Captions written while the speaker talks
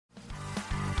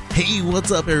Hey, what's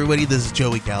up, everybody? This is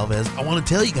Joey Galvez. I want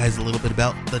to tell you guys a little bit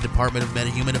about the Department of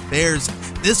Meta-Human Affairs.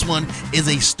 This one is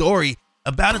a story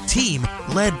about a team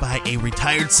led by a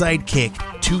retired sidekick,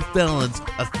 2 felons,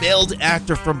 a failed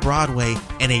actor from Broadway,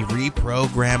 and a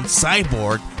reprogrammed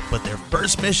cyborg. But their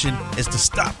first mission is to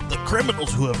stop the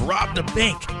criminals who have robbed a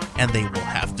bank, and they will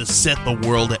have to set the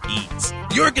world at ease.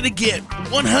 You're going to get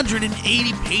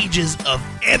 180 pages of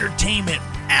entertainment,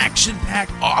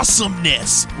 action-packed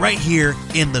awesomeness right here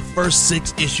in the first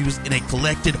 6 issues in a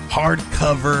collected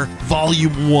hardcover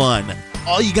volume 1.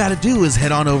 All you gotta do is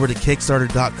head on over to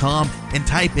Kickstarter.com and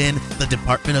type in the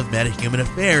Department of Meta-Human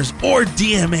Affairs or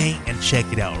DMA and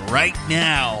check it out right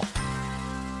now.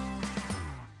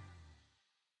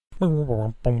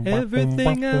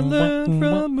 Everything I learned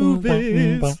from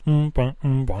movies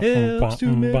helps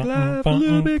to make life a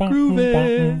little bit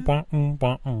groovy.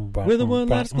 Whether one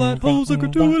last plot holes or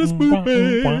gratuitous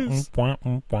movies,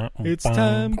 it's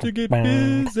time to get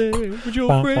busy with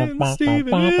your friend Steve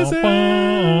and Izzy.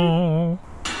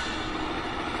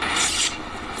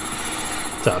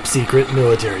 Top secret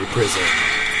military prison.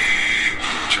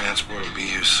 Transport will be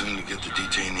here soon to get the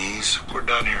detainees. We're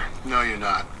done here. No, you're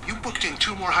not. You booked in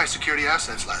 2 more high-security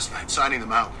assets last night. Signing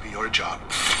them out will be your job.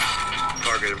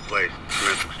 Target in place.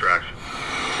 Commence extraction.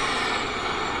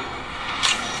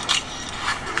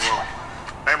 Whoa.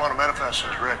 Name on the manifest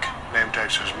says Rick. Name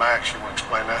tag says Max. You want to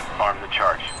explain that? Arm the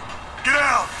charge. Get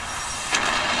out!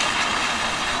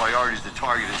 Priority is the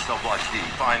target and Cell-Block D.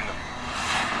 Find them.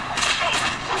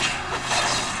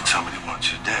 Somebody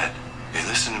wants you dead. Hey,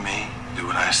 listen to me. Do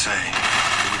what I say.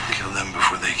 Kill them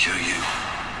before they kill you.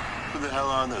 Who the hell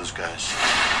are those guys?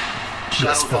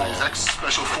 Yes, Shadow Guys,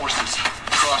 ex-Special Forces.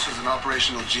 Cross is an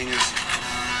operational genius.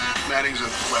 Manning's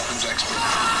a weapons expert.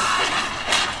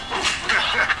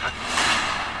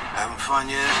 Having fun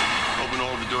yet? Open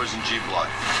all the doors in G block.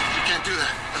 You can't do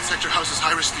that. That sector houses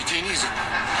high-risk detainees.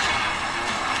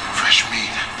 Fresh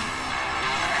meat.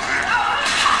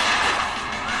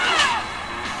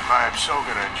 I am so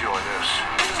gonna enjoy this.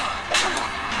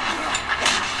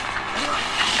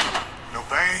 No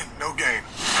pain, no gain.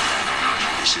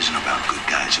 This isn't about good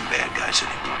guys and bad guys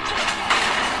anymore.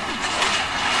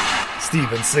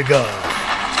 Steven Seagal.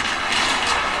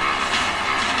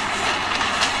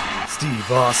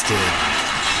 Steve Austin.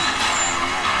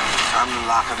 Time to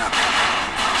lock it up.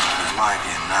 There's life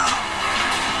in now.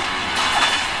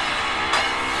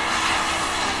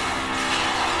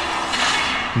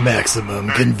 Maximum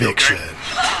Conviction.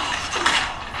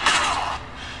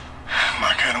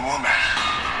 My kind of woman.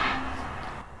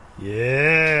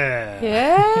 Yeah.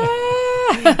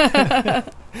 Yeah!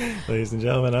 Ladies and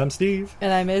gentlemen, I'm Steve.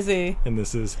 And I'm Izzy. And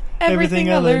this is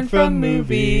Everything I Learned from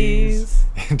Movies.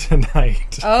 And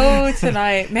tonight. Oh,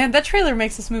 tonight. Man, that trailer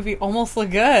makes this movie almost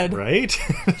look good. Right?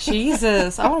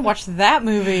 Jesus, I want to watch that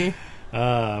movie.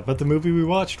 But the movie we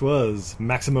watched was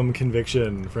Maximum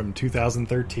Conviction from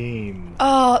 2013.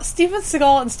 Oh, Steven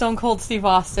Seagal and Stone Cold Steve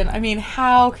Austin. I mean,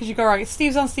 how could you go wrong? It's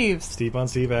Steve's on Steve's. Steve on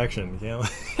Steve action.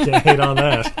 Can't hate on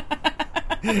that.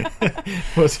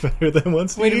 What's better than one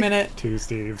Steve? Wait a minute. 2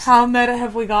 Steves. How meta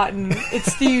have we gotten?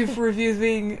 It's Steve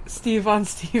reviewing Steve on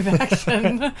Steve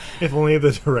action. If only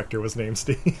the director was named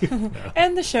Steve. No.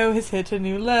 And the show has hit a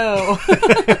new low.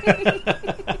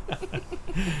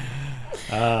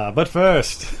 But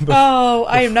first...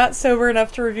 I am not sober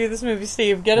enough to review this movie,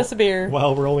 Steve. Get us a beer.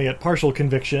 While we're only at partial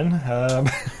conviction,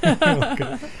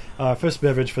 first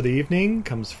beverage for the evening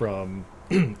comes from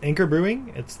Anchor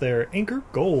Brewing. It's their Anchor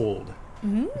Gold,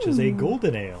 which is a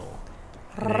golden ale.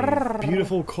 A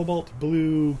beautiful cobalt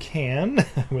blue can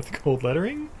with gold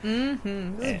lettering.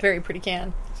 Mm-hmm. This is a very pretty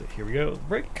can. So here we go.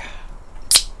 Break.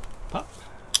 Pop.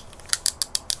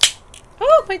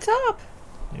 Oh, my top.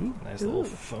 Ooh, nice little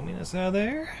foaminess out of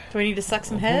there. Do I need to suck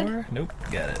some head? More. Nope,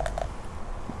 got it.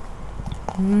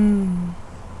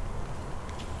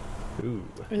 Ooh,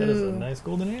 that is a nice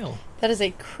golden ale. That is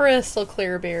a crystal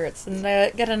clear beer. It's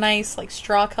got a nice like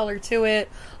straw color to it.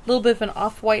 A little bit of an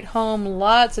off-white home.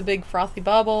 Lots of big frothy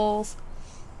bubbles.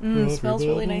 Smells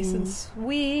really nice and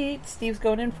sweet. Steve's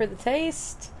going in for the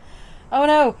taste. Oh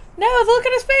no! No, look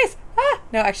at his face! Ah!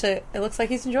 No, actually, it looks like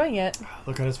he's enjoying it.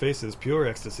 Look on his face is pure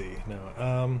ecstasy.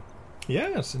 No,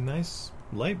 yeah, it's a nice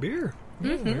light beer.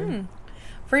 Mm-hmm.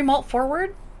 Very malt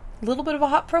forward. A little bit of a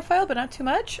hop profile, but not too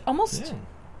much. Almost like a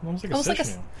almost session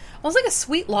ale. Almost like a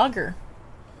sweet lager.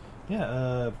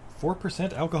 Yeah,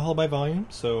 4% alcohol by volume,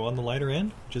 so on the lighter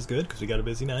end, which is good because we got a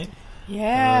busy night.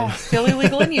 Yeah, still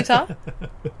illegal in Utah.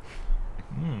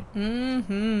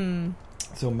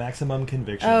 So Maximum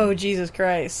Conviction. Oh, Jesus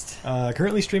Christ.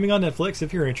 Currently streaming on Netflix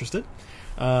if you're interested.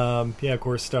 Of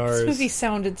course, stars. This movie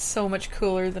sounded so much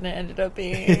cooler than it ended up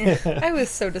being. I was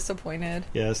so disappointed.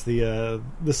 Yes, the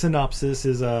synopsis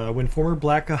is when former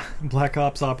Black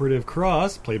Ops operative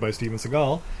Cross, played by Steven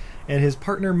Seagal, and his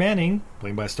partner Manning,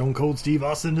 played by Stone Cold Steve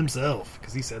Austin himself,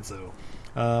 because he said so,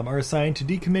 are assigned to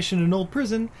decommission an old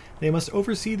prison. They must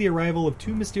oversee the arrival of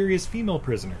 2 mysterious female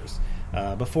prisoners.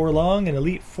 Before long, an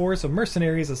elite force of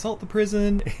mercenaries assault the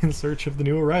prison in search of the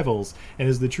new arrivals, and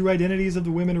as the true identities of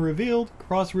the women are revealed,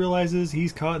 Cross realizes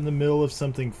he's caught in the middle of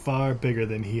something far bigger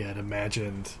than he had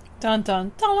imagined. Dun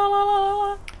dun dun la la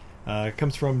la la. It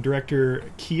comes from director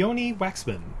Keone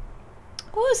Waxman.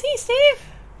 Who's he,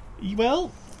 Steve?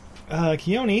 Well,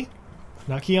 Keone,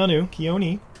 not Keanu,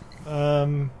 Keone,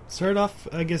 started off,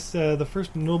 I guess, the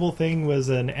first notable thing was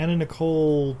an Anna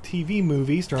Nicole TV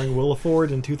movie starring Willa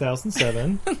Ford in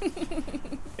 2007.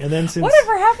 And then since...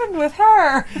 Whatever happened with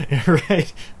her?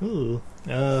 Right. Ooh.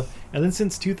 And then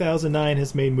since 2009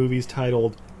 has made movies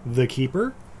titled The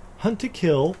Keeper, Hunt to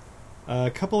Kill, a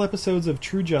couple episodes of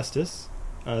True Justice,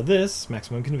 this,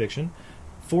 Maximum Conviction,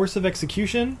 Force of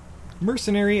Execution,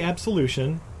 Mercenary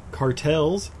Absolution,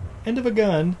 Cartels, End of a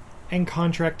Gun, and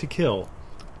Contract to Kill.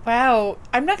 Wow,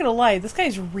 I'm not gonna lie, this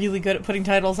guy's really good at putting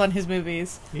titles on his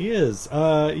movies. He is.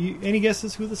 Any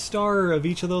guesses who the star of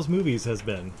each of those movies has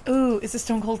been? Ooh, is it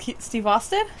Stone Cold Steve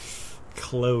Austin?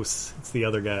 Close. It's the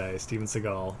other guy, Steven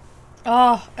Seagal.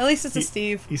 Oh, at least it's a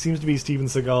Steve. He seems to be Steven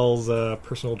Seagal's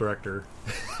personal director.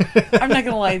 I'm not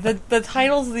gonna lie, the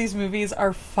titles of these movies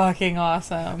are fucking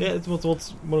awesome. Yeah, it's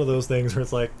one of those things where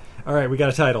it's like, alright, we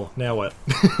got a title, now what?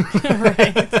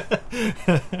 Right.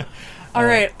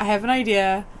 Alright, I have an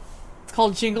idea. It's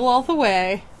called Jingle All the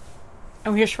Way,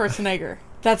 and we hear Schwarzenegger.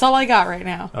 That's all I got right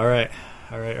now. Alright.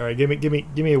 Give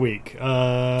me a week.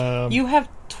 You have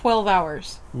 12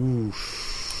 hours.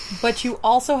 Oof. But you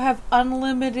also have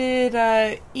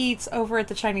unlimited eats over at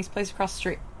the Chinese place across the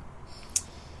street.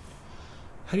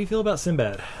 How do you feel about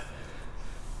Sinbad?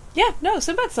 Yeah, no,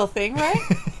 Sinbad's still a thing, right?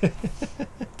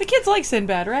 The kids like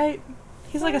Sinbad, right?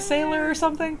 He's like a sailor or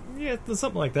something? Yeah,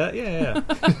 something like that. Yeah.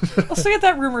 Let's still get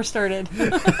that rumor started.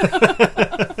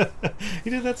 He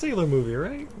did that sailor movie,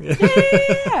 right?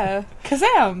 Yeah.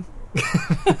 Kazam!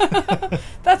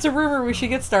 That's a rumor we should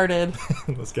get started.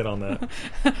 Let's get on that.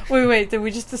 Wait, did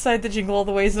we just decide that Jingle All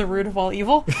the Way is the root of all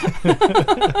evil?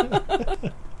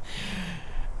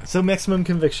 So, Maximum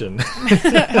Conviction.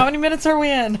 How many minutes are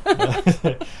we in?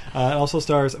 It also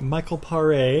stars Michael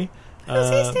Paré. Who's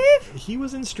he, Steve? He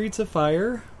was in Streets of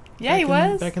Fire. Yeah, he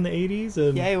was. Back in the 80s.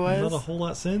 And yeah, he was. Not a whole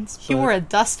lot since. He wore a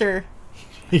duster.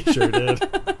 He sure did.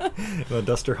 The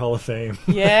Duster Hall of Fame.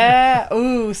 Yeah.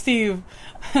 Ooh, Steve.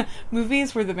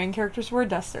 Movies where the main characters wore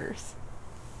dusters.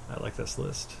 I like this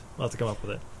list. I'll have to come up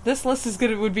with it. This list is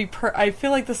good. It would be. I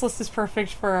feel like this list is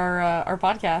perfect for our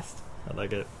podcast. I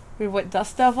like it. We have what,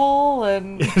 Dust Devil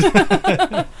and.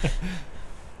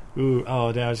 Ooh,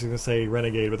 oh, now I was just going to say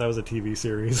Renegade, but that was a TV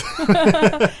series.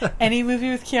 Any movie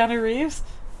with Keanu Reeves?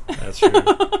 That's true.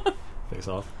 Face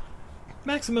Off.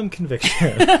 Maximum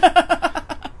Conviction.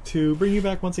 To bring you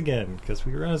back once again, because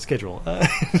we were on a schedule.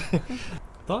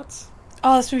 Thoughts?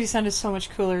 Oh, this movie sounded so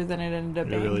much cooler than it ended up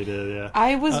being. It really did, yeah.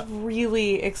 I was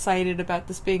really excited about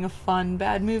this being a fun,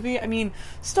 bad movie. I mean,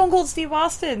 Stone Cold Steve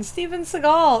Austin, Steven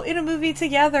Seagal in a movie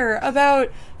together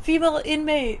about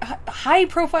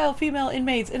high-profile female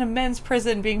inmates in a men's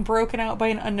prison being broken out by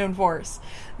an unknown force.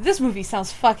 This movie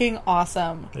sounds fucking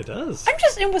awesome. It does. I'm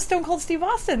just in with Stone Cold Steve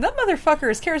Austin. That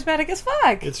motherfucker is charismatic as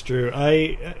fuck. It's true.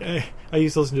 I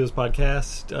used to listen to his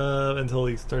podcast until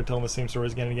he started telling the same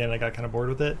stories again and again, and I got kind of bored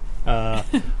with it.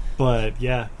 But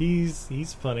yeah, he's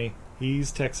funny.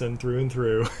 He's Texan through and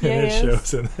through, Yeah, and it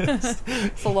shows in this.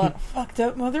 It's a lot of fucked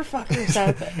up motherfuckers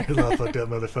out there. There's a lot of fucked up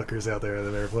motherfuckers out there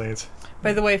in the airplanes.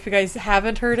 By the way, if you guys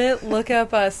haven't heard it, look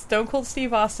up Stone Cold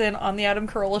Steve Austin on the Adam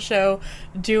Carolla Show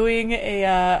doing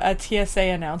a TSA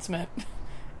announcement.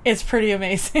 It's pretty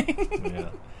amazing.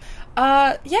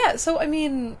 Yeah. So, I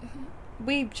mean,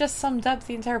 we just summed up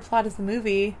the entire plot of the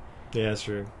movie. Yeah, that's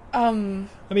true. I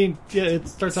mean, yeah, it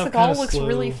starts off kind of Seagal looks slow.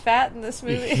 really fat in this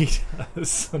movie. He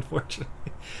does,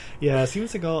 unfortunately. Yeah, Steven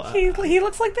Seagal... He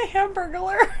looks like the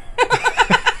Hamburglar.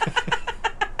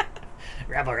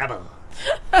 Rebel.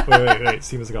 Wait.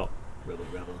 Steven Seagal. Rebel.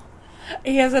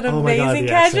 He has an Oh my God, amazing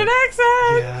the Cajun accent.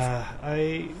 Yeah,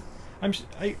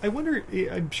 I wonder...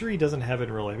 I'm sure he doesn't have it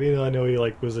in real life. I know he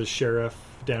was a sheriff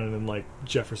down in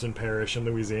Jefferson Parish in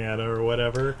Louisiana or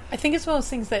whatever. I think it's one of those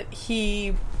things that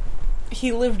he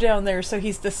lived down there, so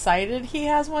he's decided he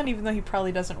has one, even though he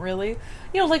probably doesn't really.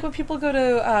 You know, like when people go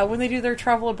to, when they do their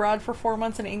travel abroad for 4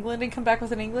 months in England and come back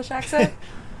with an English accent.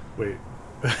 Wait,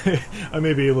 I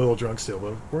may be a little drunk still,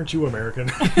 but weren't you American?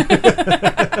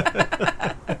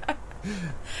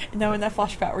 No, in that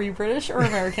flashback, were you British or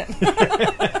American?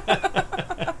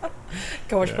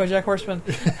 Go watch BoJack Horseman.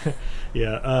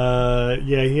 Yeah,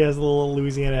 he has a little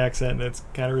Louisiana accent, and it's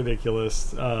kind of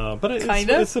ridiculous. But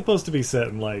it's supposed to be set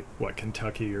in, like, what,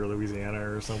 Kentucky or Louisiana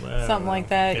or something? Something like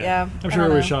that, yeah. I'm sure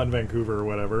it was shot in Vancouver or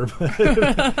whatever.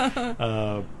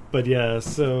 But yeah,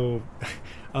 so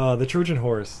the Trojan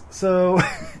horse. So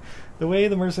the way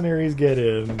the mercenaries get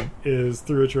in is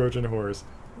through a Trojan horse.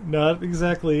 Not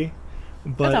exactly,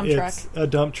 but it's a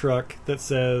dump truck that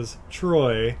says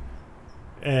Troy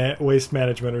Waste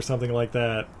Management or something like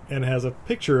that, and has a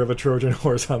picture of a Trojan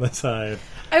horse on the side.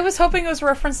 I was hoping it was a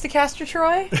reference to Castor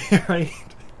Troy. Right.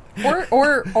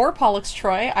 Or Pollux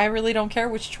Troy. I really don't care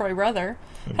which Troy brother.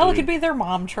 Indeed. Hell, it could be their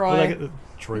mom Troy. Well,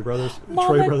 Troy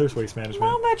Brothers Waste Management.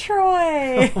 Mama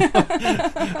Troy.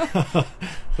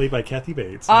 Played by Kathy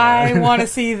Bates. I want to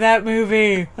see that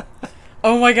movie.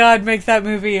 Oh my god, make that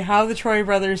movie. How the Troy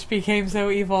brothers became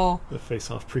so evil. The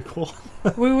Face-Off prequel.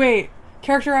 Wait.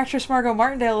 Character actress Margot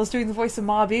Martindale is doing the voice of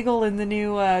Ma Beagle in the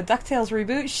new DuckTales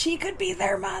reboot. She could be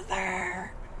their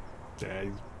mother.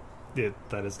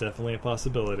 That is definitely a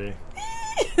possibility.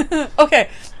 Okay,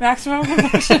 maximum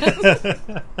completion.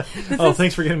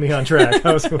 Thanks for getting me on track.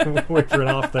 I was wavering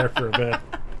off there for a bit.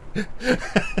 This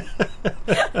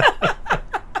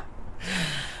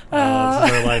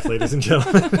is our life, ladies and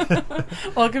gentlemen.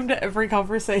 Welcome to every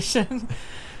conversation.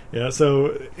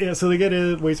 So they get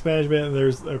in Waste Management, and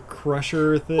there's a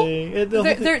crusher thing.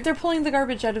 They're pulling the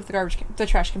garbage out of the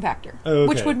trash compactor,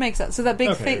 which would make sense. So that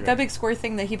big square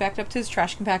thing that he backed up to his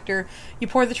trash compactor, you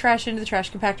pour the trash into the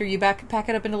trash compactor, you pack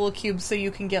it up into little cubes, so you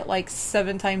can get like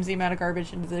 7 times the amount of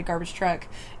garbage into the garbage truck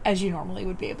as you normally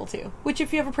would be able to. Which,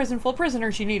 if you have a prison full of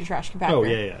prisoners, you need a trash compactor. Oh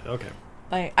yeah, okay.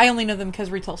 Like, I only know them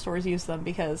because retail stores use them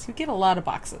because you get a lot of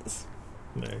boxes.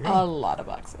 There you go. A lot of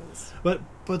boxes. But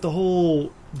the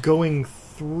whole going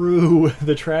through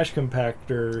the trash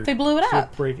compactor... They blew it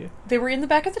up. Break it. They were in the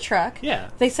back of the truck. Yeah.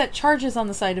 They set charges on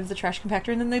the side of the trash compactor,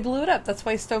 and then they blew it up. That's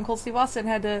why Stone Cold Steve Austin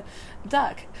had to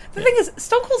duck. The thing is,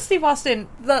 Stone Cold Steve Austin,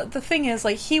 the thing is,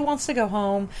 like, he wants to go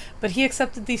home, but he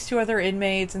accepted these 2 other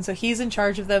inmates, and so he's in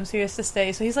charge of them, so he has to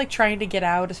stay. So he's, like, trying to get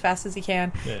out as fast as he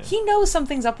can. Yeah. He knows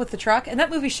something's up with the truck, and that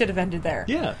movie should have ended there.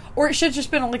 Yeah. Or it should have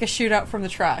just been, like, a shootout from the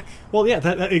truck. Well, yeah,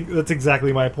 that's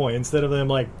exactly my point. Instead of them,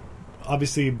 like,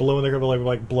 obviously blowing their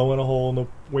like blowing a hole in the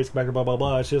waste compactor, blah blah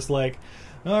blah. It's just like,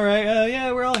 all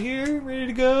right, we're all here, ready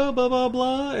to go, blah blah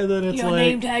blah, and then it's your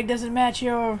name tag doesn't match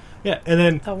your and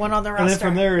then the one on the roster. And then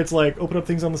from there, it's like open up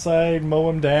things on the side, mow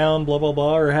them down, blah blah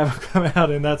blah, or have them come out,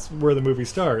 and that's where the movie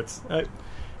starts,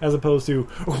 as opposed to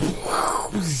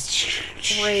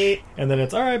great. And then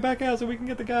it's all right, back out so we can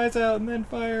get the guys out, and then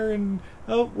fire, and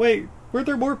oh wait. Weren't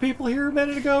there more people here a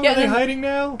minute ago? Are they hiding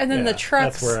now? And then the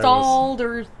truck stalled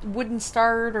or wouldn't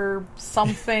start or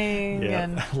something.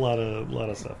 And a lot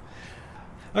of stuff.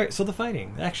 All right, so the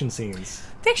fighting, the action scenes.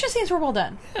 The action scenes were well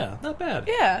done. Yeah, not bad.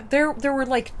 Yeah, there were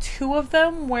like 2 of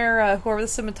them where whoever the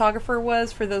cinematographer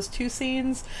was for those 2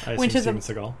 scenes went to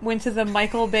the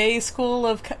Michael Bay School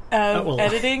of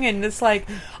editing, and it's like,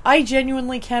 I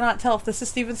genuinely cannot tell if this is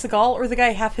Steven Seagal or the guy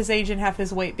half his age and half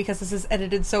his weight because this is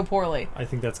edited so poorly. I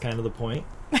think that's kind of the point.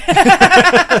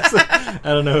 I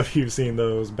don't know if you've seen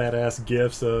those badass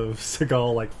gifs of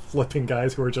Seagal like flipping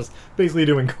guys who are just basically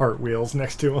doing cartwheels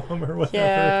next to him or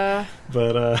whatever.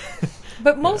 Yeah.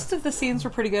 But most of the scenes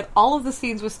were pretty good. All of the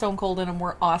scenes with Stone Cold in them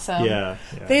were awesome. Yeah.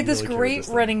 They had this great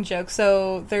running joke.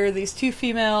 So there are these 2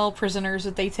 female prisoners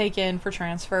that they take in for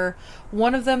transfer.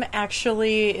 One of them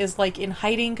actually is like in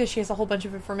hiding because she has a whole bunch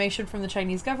of information from the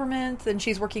Chinese government, and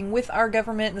she's working with our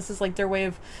government, and this is like their way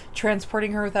of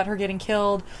transporting her without her getting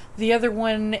killed. The other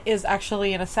one is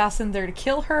actually an assassin there to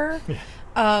kill her.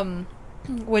 Yeah.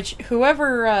 Which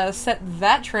whoever set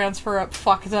that transfer up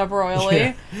fucked up royally.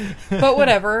 Yeah. But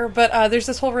whatever. But there's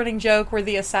this whole running joke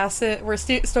where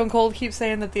Stone Cold keeps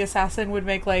saying that the assassin would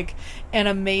make like an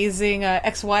amazing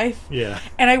ex-wife. Yeah.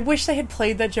 And I wish they had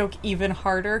played that joke even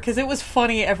harder because it was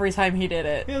funny every time he did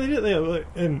it. Yeah, they did.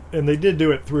 And they did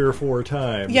do it 3 or 4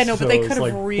 times. Yeah, no, but they could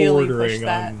have really pushed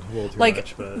that. A little too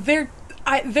much, but...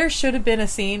 there should have been a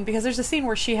scene, because there's a scene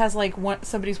where she has like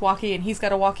somebody's walkie and he's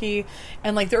got a walkie,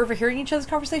 and like they're overhearing each other's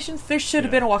conversations. There should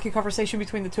have been a walkie conversation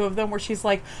between the 2 of them where she's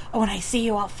like, "Oh, when I see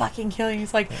you, I'll fucking kill you."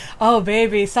 He's like, "Oh,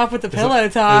 baby, stop with the pillow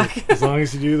talk." As long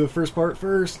as you do the first part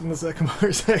first and the second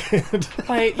part second.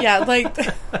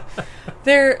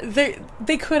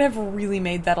 They could have really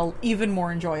made that even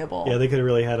more enjoyable. Yeah, they could have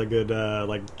really had a good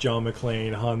like John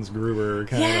McClane, Hans Gruber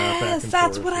kind of back and Yes,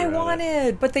 that's forth what I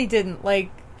wanted, but they didn't.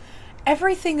 Like,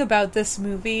 everything about this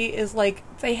movie is like,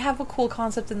 they have a cool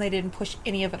concept and they didn't push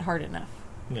any of it hard enough.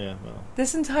 Yeah, well.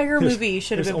 This entire movie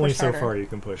should have been pushed There's only harder. so far you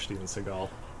can push Steven Seagal.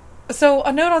 So,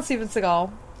 a note on Steven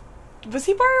Seagal. Was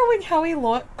he borrowing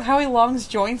Howie Long's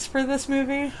joints for this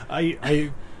movie? I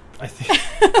think...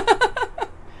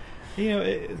 You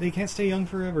know, they can't stay young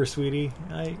forever, sweetie.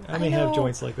 I may have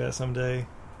joints like that someday.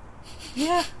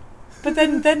 Yeah. But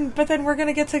then we're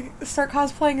gonna get to start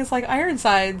cosplaying as like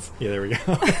Ironsides. Yeah, there we go.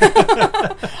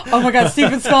 Oh my god,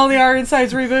 Steven Seagal in the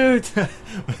Ironsides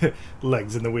reboot.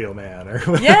 Legs in the wheel, man. Or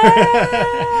whatever.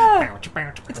 Yeah!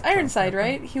 It's Ironside,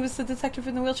 right? He was the detective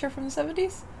in the wheelchair from the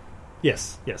 70s?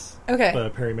 Yes. Okay.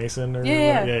 Perry Mason or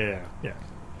Yeah. Yeah.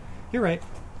 You're right.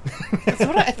 That's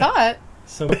what I thought.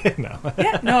 So no.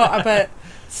 Yeah, no, but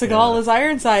Seagal is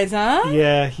Ironsides, huh?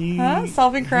 Yeah, he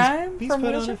solving crime He's from put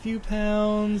on wheelchair? a few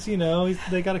pounds. You know,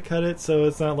 they got to cut it, so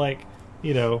it's not like,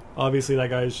 you know, obviously that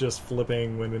guy's just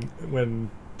flipping when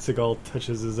Seagal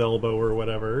touches his elbow or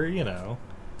whatever. You know,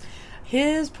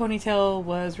 His ponytail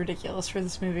was ridiculous for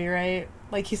this movie, right?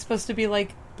 Like, he's supposed to be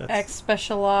like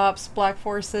ex-Special Ops, Black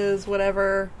Forces,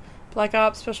 whatever. Black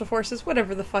Ops, Special Forces,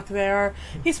 whatever the fuck they are.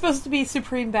 He's supposed to be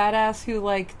supreme badass who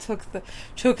like took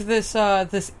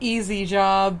this easy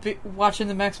job watching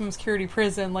the maximum security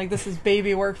prison. Like, this is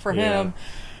baby work for him.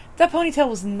 That ponytail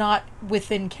was not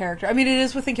within character. I mean, it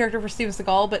is within character for Steven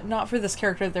Seagal, but not for this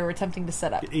character they were attempting to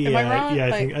set up. Am I wrong? Yeah,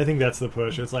 I think that's the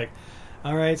push. It's like,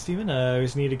 all right, Steven, I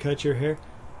just need to cut your hair.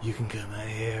 You can cut my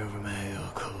hair over my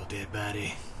cold dead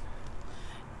body.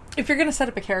 If you're gonna set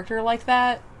up a character like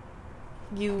that,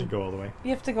 you go all the way. You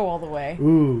have to go all the way.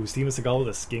 Ooh, Steven Seagal with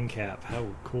a skin cap. How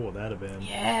cool would that have been?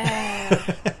 Yeah.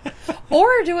 Or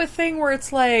do a thing where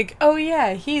it's like, oh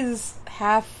yeah, he's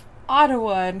half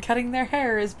Ottawa and cutting their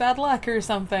hair is bad luck or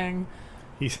something.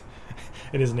 And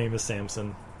his name is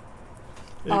Samson.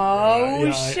 Shit!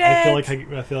 I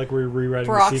feel like we're rewriting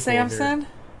Brock the sequel Samson?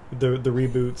 here. The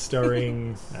reboot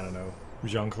starring I don't know,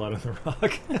 Jean-Claude and The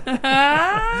Rock.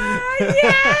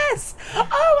 Yes! Oh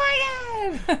my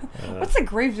god! What's the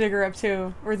Gravedigger up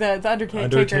to? Or the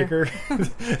Undertaker?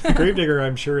 The Gravedigger,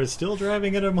 I'm sure, is still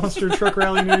driving at a monster truck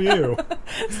rally near you.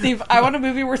 Steve, I want a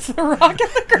movie where it's The Rock and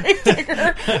the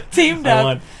Gravedigger teamed up. I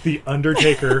want the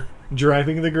Undertaker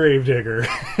driving the Gravedigger.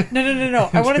 No.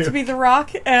 I want it to be The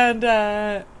Rock and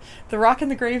the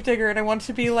Gravedigger, and I want it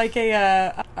to be like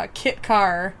a kit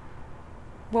car.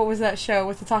 What was that show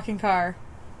with the talking car?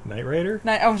 Knight Rider?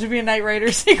 I want it to be a Knight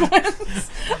Rider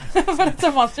sequence. But it's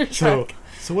a monster truck.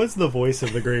 So what's the voice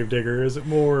of the Gravedigger? Is it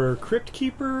more Crypt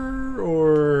Keeper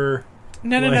or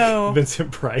No.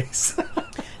 Vincent Price?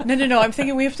 No. I'm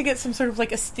thinking we have to get some sort of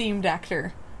like esteemed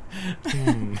actor.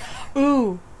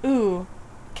 Ooh.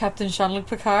 Captain Jean-Luc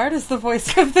Picard is the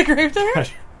voice of the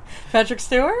Gravedigger? Patrick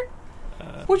Stewart?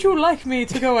 Would you like me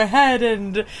to go ahead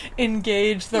and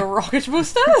engage the rocket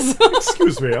boosters?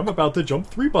 Excuse me, I'm about to jump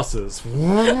 3 buses.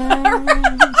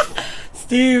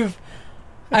 Steve,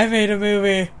 I made a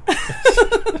movie.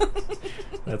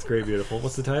 That's great, beautiful.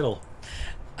 What's the title?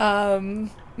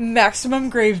 Maximum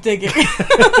Grave Digging.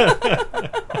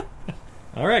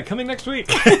 All right, coming next week.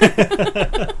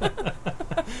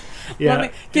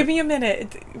 Give me a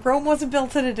minute. Rome wasn't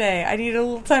built in a day. I need a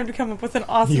little time to come up with an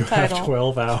awesome title. You have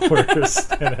 12 hours,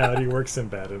 and how do you work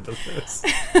Sinbad into this?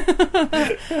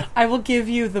 I will give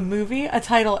you the movie, a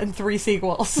title, and 3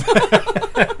 sequels.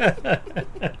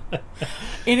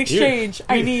 In exchange,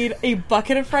 I need a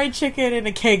bucket of fried chicken and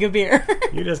a keg of beer.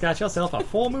 You just got yourself a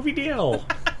full movie deal.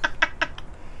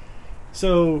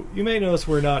 So, you may notice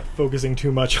we're not focusing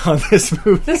too much on this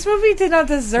movie. This movie did not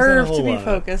deserve to be lot.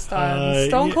 focused on.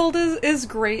 Stone Cold is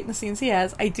great in the scenes he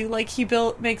has. I do like he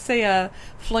makes a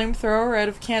flamethrower out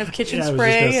of a can of kitchen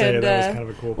spray and that was kind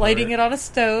of a cool lighting part. it on a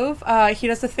stove. He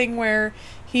does a thing where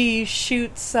he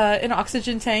shoots an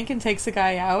oxygen tank and takes a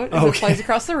guy out as it flies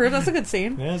across the room. That's a good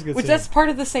scene. Yeah, that's a good Which scene. That's part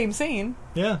of the same scene.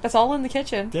 Yeah. That's all in the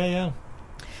kitchen. Yeah.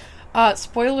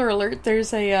 Spoiler alert,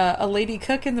 there's a lady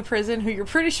cook in the prison who you're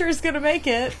pretty sure is going to make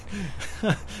it.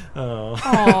 Oh.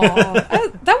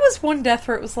 That was one death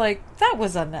where it was like, that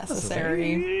was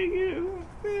unnecessary.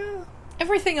 Yeah.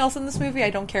 Everything else in this movie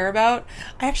I don't care about.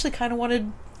 I actually kind of wanted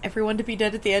everyone to be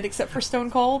dead at the end except for Stone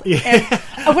Cold. Yeah.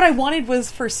 And what I wanted was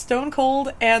for Stone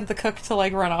Cold and the cook to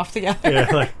like run off together. Yeah,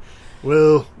 like,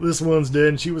 well, this one's dead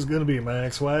and she was going to be my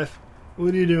ex-wife.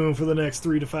 What are you doing for the next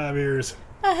 3 to 5 years?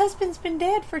 My husband's been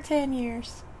dead for 10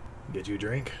 years. Get you a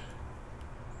drink.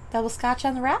 Double scotch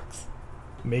on the rocks?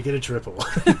 Make it a triple.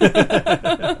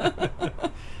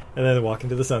 And then walk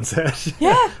into the sunset.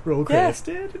 Yeah. Roll credits.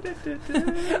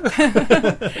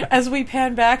 As we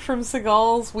pan back from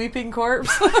Seagal's weeping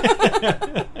corpse.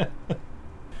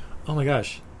 Oh my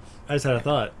gosh. I just had a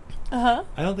thought. Uh-huh.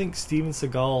 I don't think Steven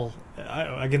Seagal...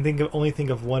 I can only think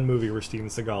of one movie where Steven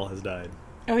Seagal has died.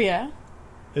 Oh, yeah?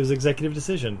 It was Executive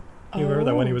Decision. You remember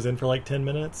that one he was in for like 10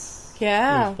 minutes?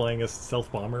 Yeah. He was playing a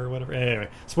stealth bomber or whatever. Anyway,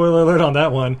 spoiler alert on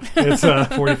that one. It's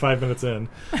 45 minutes in.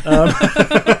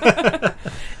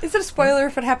 Is it a spoiler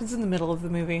if it happens in the middle of the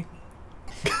movie?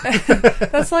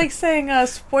 That's like saying,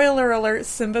 spoiler alert,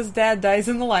 Simba's dad dies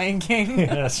in The Lion King.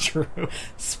 Yeah, that's true.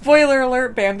 Spoiler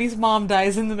alert, Bambi's mom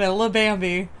dies in the middle of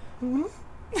Bambi.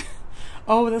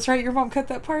 Oh, that's right, your mom cut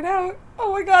that part out.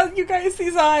 Oh my god, you guys,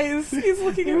 these eyes. He's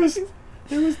looking at us.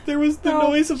 There was the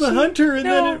noise of the hunter, and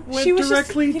then it went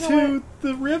directly just, to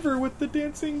the river with the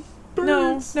dancing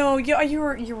birds. No,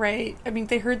 you're right. I mean,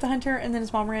 they heard the hunter, and then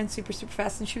his mom ran super, super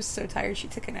fast, and she was so tired she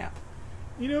took a nap.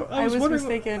 You know, I was wondering,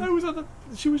 mistaken.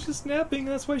 She was just napping,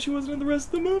 that's why she wasn't in the rest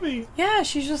of the movie. Yeah,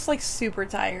 she's just, like, super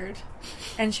tired.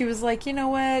 And she was like, you know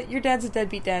what? Your dad's a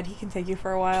deadbeat dad. He can take you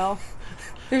for a while.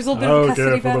 There's a little bit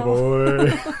of a custody battle.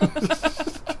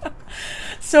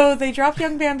 So they drop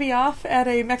young Bambi off at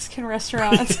a Mexican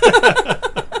restaurant.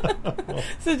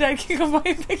 So dad can come by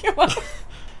and pick him up.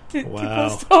 To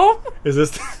close to home. Is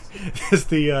this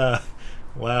the...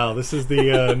 Wow, this is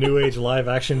the new age live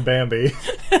action Bambi.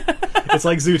 It's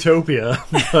like Zootopia,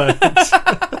 but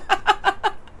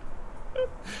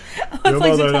your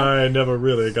mother and I never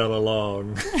really got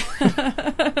along.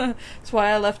 That's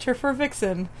why I left her for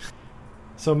Vixen.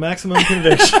 So Maximum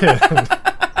Conviction.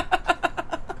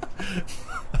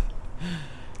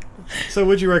 So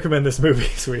would you recommend this movie,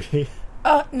 sweetie?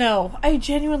 No, I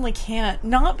genuinely can't.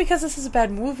 Not because this is a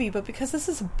bad movie, but because this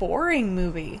is a boring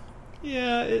movie.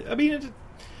 Yeah,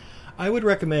 I would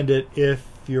recommend it if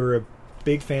you're a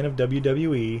big fan of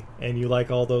WWE and you like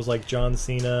all those like John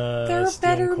Cena. There are Stone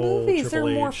better Cold, movies. Triple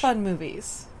There are more H. fun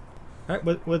movies. All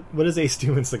right, what is a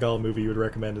Steven Seagal movie you would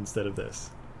recommend instead of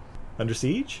this? Under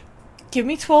Siege? Give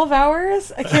me 12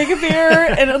 hours, a keg of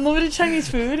beer, and unlimited Chinese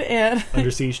food, and... Under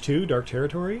Siege 2, Dark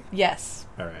Territory? Yes.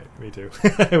 All right, me too.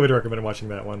 I would recommend watching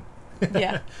that one.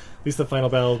 Yeah. At least the final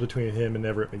battle is between him and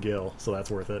Everett McGill, so that's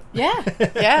worth it.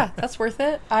 Yeah, that's worth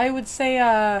it. I would say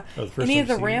any of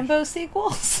the Rambo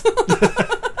sequels.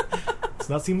 It's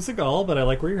not Steven Seagal, but I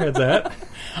like where your head's at.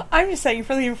 I'm just saying,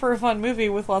 for a fun movie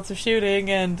with lots of shooting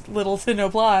and little to no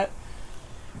plot.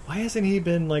 Why hasn't he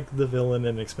been like the villain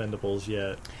in Expendables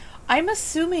yet? I'm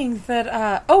assuming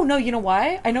that... oh, no, you know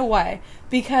why? I know why.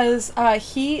 Because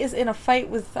he is in a fight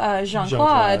with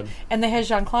Jean-Claude, and they had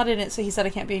Jean-Claude in it, so he said, I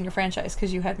can't be in your franchise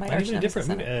because you had my arch nemesis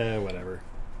in it. Whatever.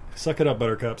 Suck it up,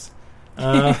 Buttercups.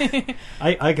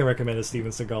 I can recommend a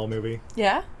Steven Seagal movie.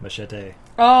 Yeah? Machete.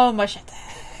 Oh, Machete.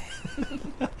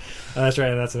 That's right,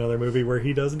 and that's another movie where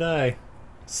he does die.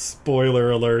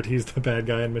 Spoiler alert, he's the bad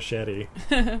guy in Machete.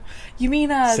 You mean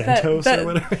Santos or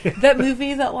whatever? that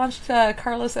movie that launched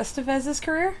Carlos Estevez's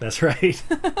career? That's right.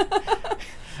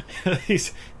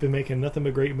 He's been making nothing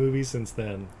but great movies since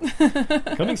then.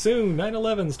 Coming soon,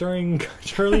 9/11, starring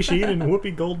Charlie Sheen and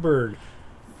Whoopi Goldberg.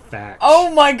 Fact.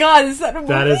 Oh my god, is that a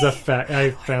movie? That is a fact.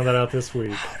 I found that out this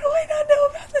week. How do I not know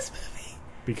about this movie?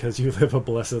 Because you live a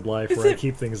blessed life where I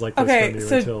keep things like this from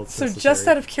you until it's necessary. Just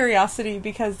out of curiosity,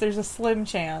 because there's a slim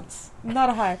chance, not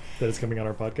a high, that it's coming on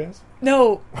our podcast?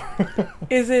 No.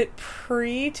 Is it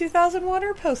pre-2001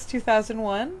 or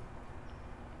post-2001?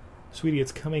 Sweetie,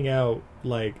 it's coming out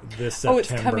like this September. Oh,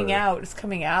 it's coming out. It's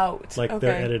coming out. It's like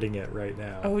they're editing it right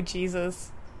now. Oh,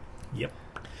 Jesus. Yep.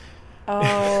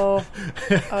 Oh.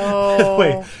 Oh.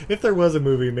 Wait, if there was a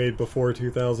movie made before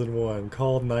 2001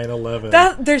 called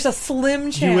 9/11... There's a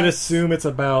slim chance. You would assume it's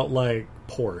about, like,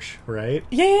 Porsche, right?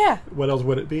 Yeah. What else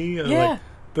would it be? Yeah. Like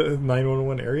the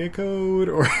 911 area code?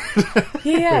 Or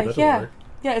Yeah, Wait, yeah.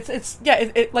 Yeah,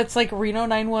 it's like Reno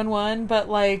 911, but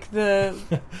like the...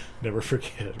 Never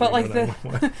forget. But Reno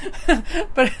like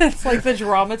but it's like the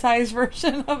dramatized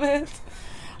version of it.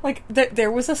 Like,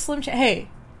 there was a slim chance. Hey,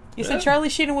 you said Charlie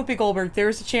Sheen and Whoopi Goldberg. There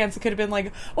was a chance it could have been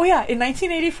like, oh yeah, in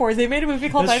 1984 they made a movie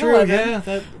called 9/11. That's true, yeah.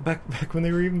 That, back when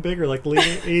they were even bigger, like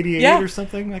late 88 or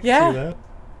something. I can see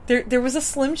that. There was a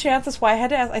slim chance. That's why I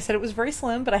had to ask. I said it was very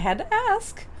slim, but I had to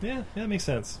ask. Yeah, that makes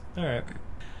sense. All right.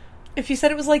 If you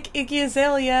said it was like Iggy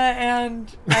Azalea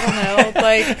and, I don't know,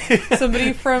 like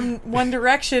somebody from One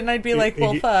Direction, I'd be like,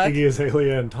 well, fuck. Iggy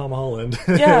Azalea and Tom Holland.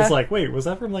 Yeah. It's like, wait, was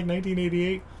that from like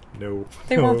 1988? No.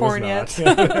 They weren't born yet.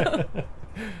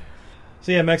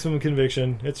 So yeah, Maximum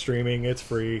Conviction. It's streaming. It's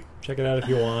free. Check it out if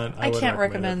you want. I can't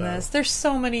recommend this. There's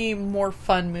so many more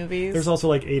fun movies. There's also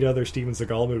like 8 other Steven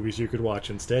Seagal movies you could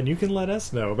watch instead. You can let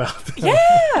us know about them.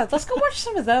 Yeah, let's go watch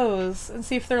some of those and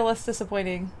see if they're less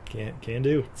disappointing. Can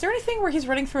do. Is there anything where he's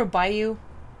running through a bayou?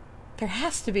 There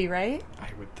has to be, right? I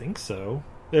would think so.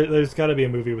 There's got to be a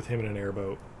movie with him in an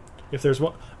airboat. If there's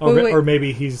one, Wait. or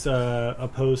maybe he's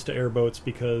opposed to airboats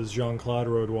because Jean-Claude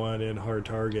rode one in Hard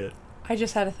Target. I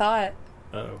just had a thought.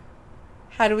 Uh-oh.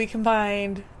 How do we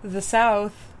combine the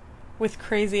South with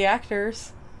crazy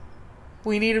actors?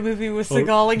 We need a movie with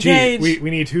Seagal and Cage. We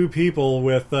need two people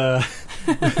with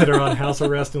that are on house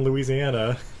arrest in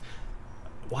Louisiana.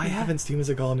 Why haven't Steven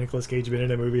Seagal and Nicolas Cage been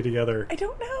in a movie together? I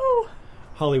don't know.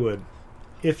 Hollywood,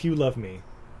 if you love me,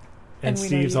 and we know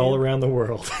Steve's you all do. around the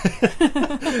world,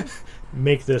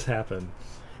 make this happen.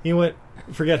 You know what?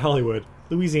 Forget Hollywood.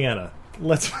 Louisiana.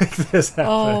 Let's make this happen.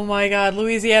 Oh my God,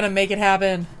 Louisiana, make it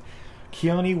happen.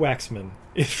 Keanu Waxman,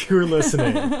 if you're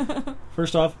listening.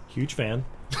 First off, huge fan.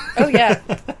 Oh yeah,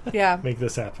 yeah. Make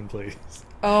this happen, please.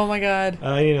 Oh my God,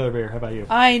 I need another beer. How about you?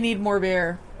 I need more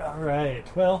beer. All right.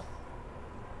 Well,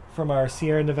 from our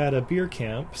Sierra Nevada Beer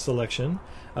Camp selection,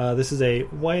 this is a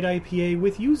white IPA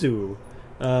with yuzu,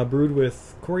 brewed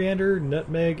with coriander,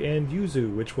 nutmeg, and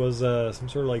yuzu, which was some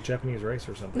sort of like Japanese rice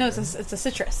or something. No, right? it's a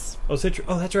citrus. Oh, citrus.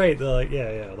 Oh, that's right. Like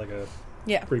a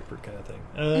Yeah. grapefruit kind of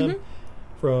thing.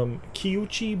 From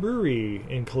Kiyuchi Brewery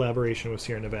in collaboration with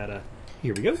Sierra Nevada.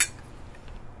 Here we go.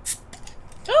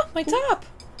 Oh, my top.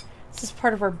 This is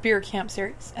part of our beer camp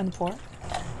series and the pour.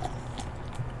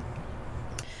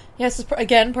 Yes, this is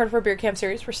again part of our beer camp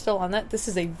series. We're still on that. This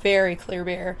is a very clear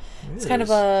beer. It's kind of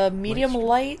a medium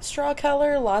light straw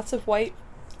color, lots of white.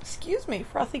 Excuse me,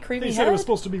 frothy creamy They head. said it was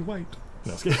supposed to be white.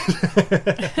 No, just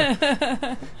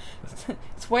kidding.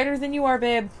 It's whiter than you are,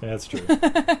 babe. That's true.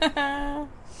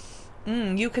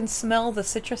 You can smell the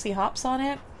citrusy hops on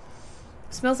it.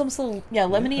 Smells almost a little,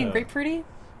 lemony and Yeah. grapefruity.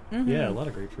 Yeah, a lot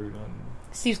of grapefruit on.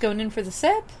 Steve's going in for the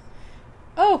sip.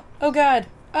 Oh God.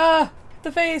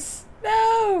 The face.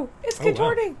 No, it's Oh, wow.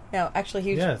 contorting. No, actually,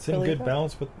 he's Yeah, it's in really good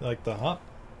balance with like the hop.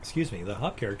 Excuse me, the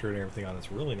hop character and everything on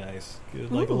it's really nice.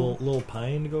 Good, like a Ooh. little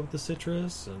pine to go with the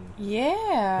citrus, and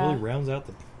Yeah. really rounds out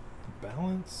the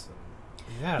balance.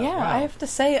 And, Yeah, wow. I have to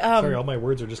say, Sorry, all my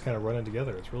words are just kind of running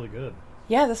together. It's really good.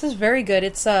 yeah, this is very good.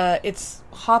 It's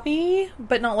hoppy,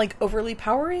 but not like overly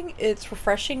powering. It's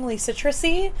refreshingly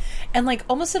citrusy, and like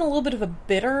almost in a little bit of a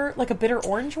bitter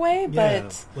orange way, Yeah,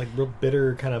 but like real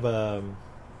bitter, kind of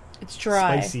it's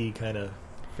dry. spicy kind of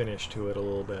finish to it a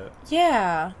little bit.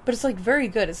 Yeah, but it's like very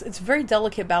good. It's very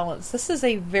delicate balance. This is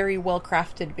a very well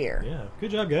crafted beer. Yeah,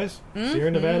 good job, guys.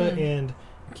 Sierra Nevada and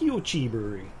Kiyuchi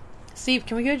Brewery. Steve,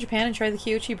 can we go to Japan and try the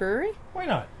Kiyuchi Brewery? Why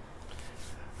not?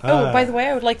 Oh, by the way,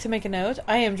 I would like to make a note.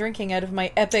 I am drinking out of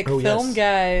my Epic Oh, Film yes.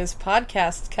 Guys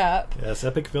podcast cup. Yes,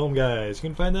 Epic Film Guys. You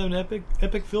can find them at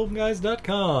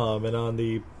epicfilmguys.com and on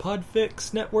the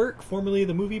Podfix Network, formerly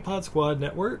the Movie Pod Squad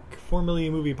Network, formerly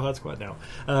Movie Pod Squad now.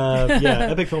 Yeah,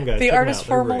 Epic Film Guys. The Check them artist out.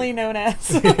 They're formerly great. known as.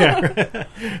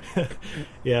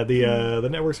 Yeah, the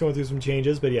network's going through some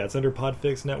changes, but yeah, it's under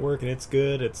Podfix Network and it's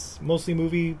good. It's mostly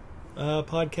movie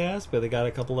podcasts, but they got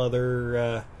a couple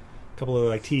other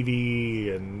like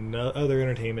TV and other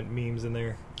entertainment memes in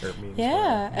there. Or memes, Yeah,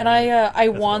 rather. and I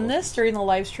That's won what it this was. during the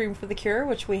live stream for the Cure,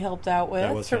 which we helped out That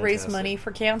with was to raise fantastic. money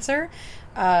for cancer.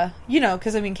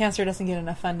 Because cancer doesn't get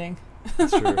enough funding.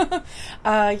 That's true.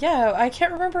 Yeah, I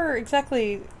can't remember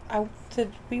exactly.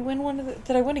 Did we win one of the?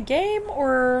 Did I win a game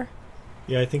or?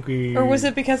 Yeah, I think we. Or was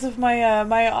it because of my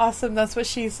my awesome "That's What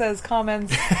She Says"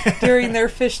 comments during their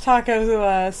fish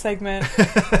taco segment?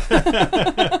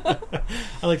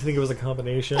 I like to think it was a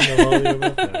combination of all the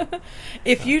above. No.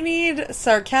 If you need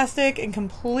sarcastic and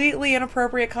completely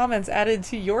inappropriate comments added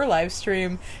to your live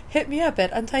stream, hit me up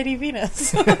at Untidy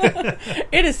Venus.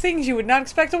 It is things you would not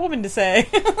expect a woman to say.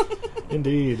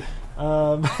 Indeed.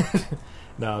 No,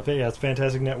 yeah, it's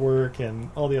Fantastic Network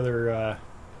and all the other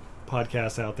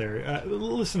podcasts out there.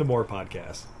 Listen to more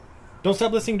podcasts. Don't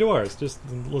stop listening to ours. Just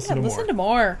listen to more. Listen to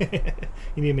more.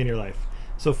 You need them in your life.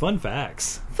 So, fun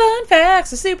facts. Fun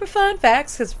facts, the super fun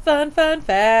facts, because fun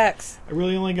facts. I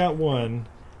really only got one.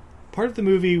 Part of the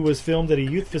movie was filmed at a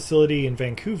youth facility in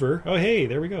Vancouver. Oh, hey,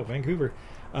 there we go, Vancouver.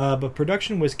 But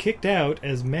production was kicked out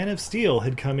as Man of Steel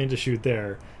had come in to shoot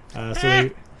there.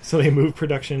 So they moved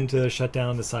production to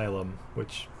Shutdown Asylum,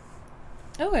 which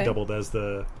Okay. doubled as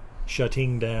the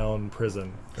shutting down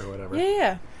prison or whatever.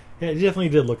 Yeah. Yeah, it definitely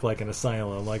did look like an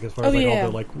asylum. Like as far as Oh, like yeah.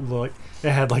 all the like it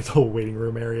had like the whole waiting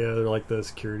room area or like the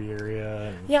security area.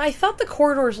 And, Yeah, I thought the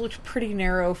corridors looked pretty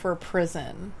narrow for a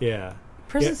prison. yeah.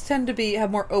 Prisons tend to have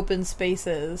more open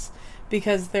spaces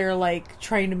because they're like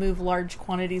trying to move large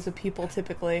quantities of people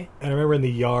typically. And I remember in the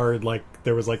yard, like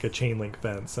there was like a chain link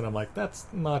fence, and I'm like, that's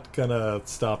not gonna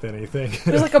stop anything.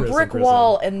 There's like a brick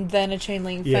wall and then a chain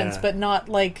link fence, Yeah. but not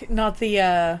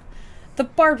the the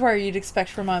barbed wire you'd expect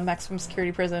from a maximum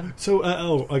security prison. So,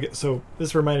 okay, so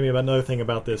this reminded me of another thing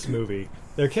about this movie.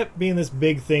 There kept being this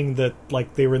big thing that,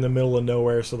 like, they were in the middle of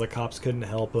nowhere, so the cops couldn't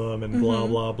help them, and blah,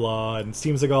 blah, blah. And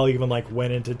Steven Seagal even, like,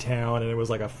 went into town, and it was,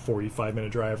 like, a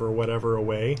 45-minute drive or whatever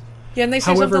away. Yeah, and they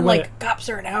say However, something like, cops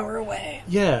are an hour away.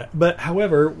 Yeah, but,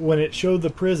 however, when it showed the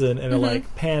prison, and it,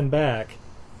 like, panned back,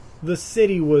 the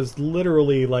city was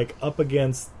literally, like, up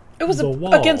against It was the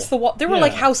wall. against the wall. There were,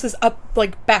 like, Yeah. houses up,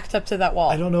 like, backed up to that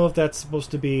wall. I don't know if that's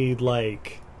supposed to be,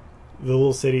 like, the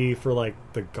little city for, like,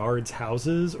 the guards'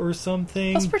 houses or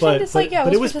something. Let's pretend it's like, yeah, but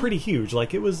let's it was pretend- pretty huge.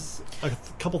 Like, it was a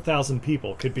couple thousand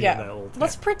people could be in that little town.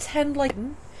 Let's pretend like...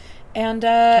 And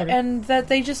that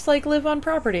they just, like, live on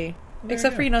property.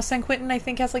 Except for, San Quentin, I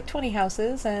think, has, like, 20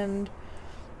 houses, and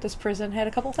this prison had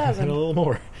a couple thousand. And a little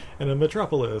more. And a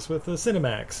Metropolis with a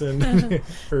Cinemax and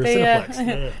or They,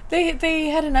 Cineplex. they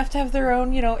had enough to have their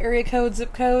own, area code,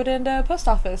 zip code, and post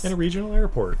office. And a regional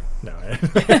airport. No.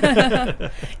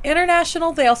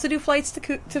 International, they also do flights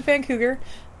to Vancouver.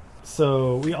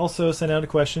 So we also sent out a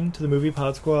question to the Movie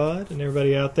Pod Squad and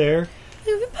everybody out there.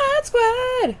 Movie Pod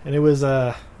Squad! And it was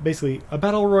basically a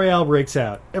battle royale breaks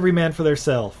out. Every man for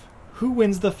theirself. Who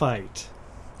wins the fight?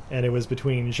 And it was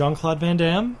between Jean-Claude Van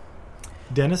Damme,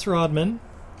 Dennis Rodman,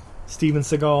 Steven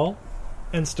Seagal,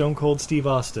 and Stone Cold Steve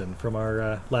Austin from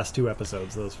our last 2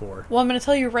 episodes, those 4. Well, I'm going to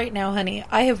tell you right now, honey,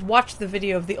 I have watched the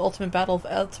video of the Ultimate Battle of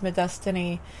Ultimate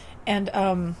Destiny,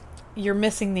 and you're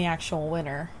missing the actual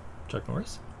winner. Chuck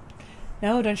Norris?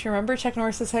 No, don't you remember? Chuck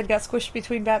Norris's head got squished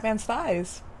between Batman's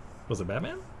thighs. Was it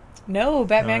Batman? No,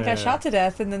 Batman got yeah. shot to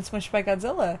death and then smushed by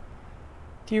Godzilla.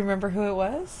 Do you remember who it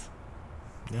was?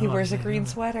 No, He wears a I green don't.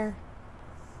 sweater.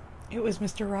 It was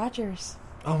Mr. Rogers.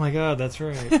 Oh my god, that's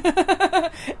right.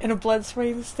 In a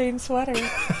blood-stained sweater.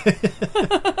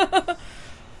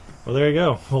 Well, there you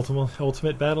go.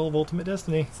 Ultimate Battle of Ultimate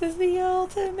Destiny. This is the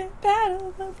ultimate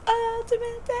battle of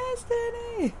ultimate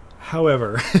destiny.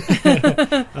 However,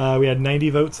 we had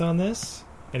 90 votes on this.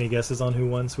 Any guesses on who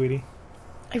won, sweetie?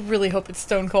 I really hope it's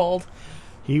Stone Cold.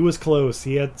 He was close.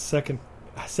 He had second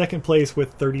place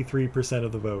with 33%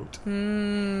 of the vote.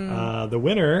 The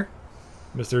winner,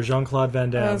 Mr. Jean-Claude Van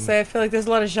I Damme. was say, I feel like there's a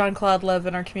lot of Jean-Claude love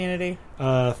in our community.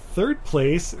 Third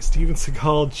place, Steven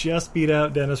Seagal just beat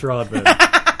out Dennis Rodman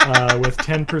with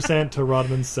 10% to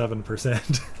Rodman's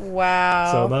 7%.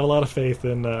 Wow. So not a lot of faith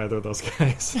in either of those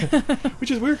guys.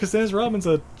 Which is weird because Dennis Rodman's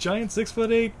a giant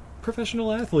 6'8"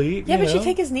 professional athlete. Yeah, but know? you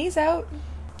take his knees out.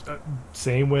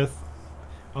 Same with...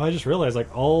 I just realized,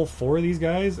 like, all 4 of these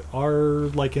guys are,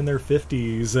 like, in their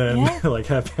 50s and, like,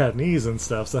 have bad knees and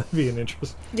stuff, so that'd be an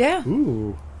interest. Yeah.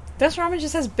 Ooh. Dennis Rodman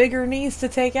just has bigger knees to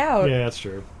take out. Yeah, that's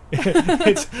true.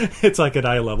 it's like at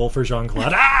eye level for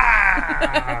Jean-Claude.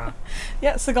 Ah!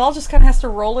 Yeah, Seagal just kind of has to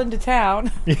roll into town.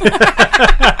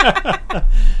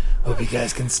 Hope you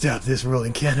guys can stop this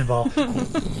rolling cannonball.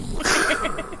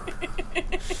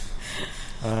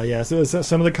 So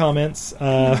some of the comments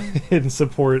in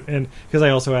support, and because I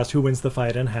also asked who wins the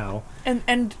fight and how.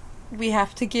 And we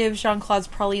have to give Jean-Claude's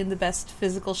probably in the best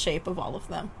physical shape of all of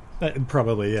them.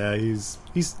 Probably, yeah. He's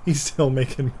still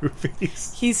making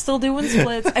movies. He's still doing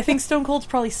splits. I think Stone Cold's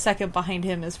probably second behind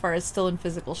him as far as still in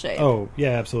physical shape. Oh,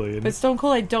 yeah, absolutely. But Stone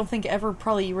Cold, I don't think ever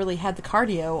probably really had the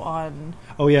cardio on.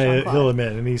 Oh, yeah, Jean-Claude. he'll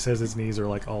admit, and he says his knees are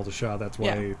like all the shot. That's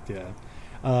why,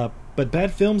 but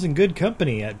Bad Films and Good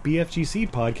Company at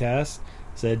BFGC Podcast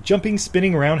said, jumping,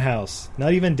 spinning roundhouse.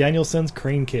 Not even Danielson's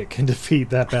crane kick can defeat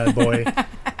that bad boy.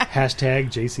 Hashtag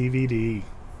JCVD.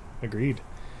 Agreed.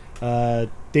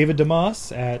 David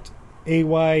DeMoss at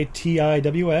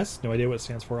AYTIWS. No idea what it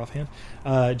stands for offhand.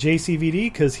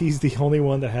 JCVD, because he's the only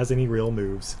one that has any real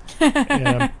moves. And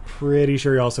I'm pretty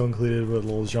sure he also included with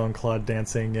little Jean-Claude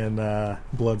dancing in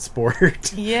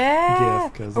Bloodsport. Yeah.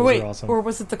 GIF, 'cause Or those wait, are awesome. or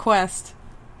was it The Quest?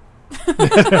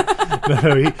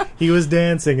 No, he was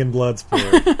dancing in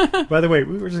Bloodsport. By the way,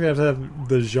 we were just going to have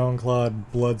the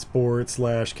Jean-Claude Bloodsport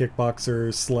 /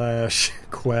 kickboxer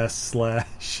 / quest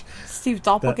 / Steve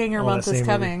Doppelganger month is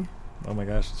coming. Oh my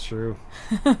gosh, it's true.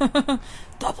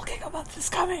 Doppelganger month is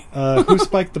coming. Who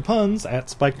Spiked the Puns at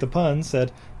Spike the Pun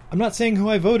said, I'm not saying who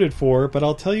I voted for, but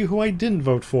I'll tell you who I didn't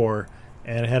vote for.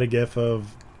 And it had a gif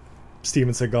of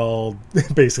Steven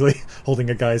Seagal basically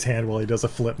holding a guy's hand while he does a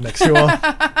flip next to him.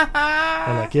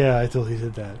 I'm like, yeah, I totally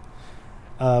did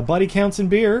that. Body Counts and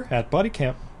Beer at Body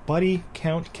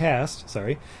Count Cast,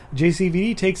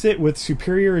 JCVD takes it with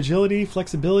superior agility,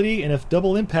 flexibility, and if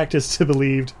double impact is to be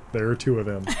believed, there are 2 of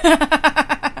them.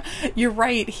 You're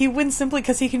right. He wins simply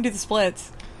because he can do the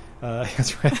splits.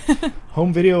 That's right.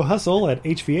 Home Video Hustle at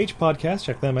HVH Podcast.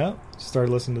 Check them out.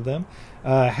 Started listening to them.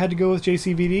 Had to go with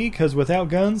JCVD because without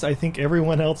guns, I think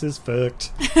everyone else is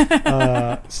fucked.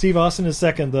 Steve Austin is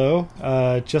second, though.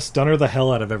 Just stunner the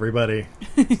hell out of everybody.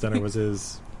 Stunner was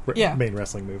his main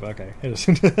wrestling move. Okay. I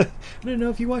didn't know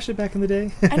if you watched it back in the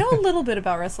day. I know a little bit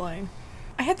about wrestling.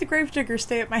 I had the Gravedigger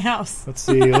stay at my house. Let's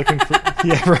see. Looking for...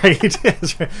 Yeah, right.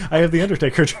 That's right. I have the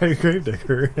Undertaker try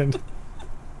Gravedigger. And...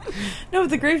 No,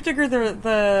 the Gravedigger,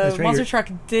 the right, monster truck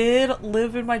did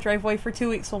live in my driveway for 2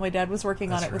 weeks while my dad was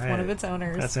working on it with one of its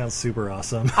owners. That sounds super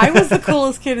awesome. I was the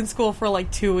coolest kid in school for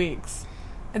like 2 weeks.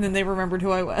 And then they remembered who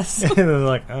I was. And they're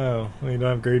like, oh, well, you don't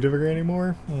have Gravedigger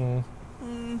anymore? Oh.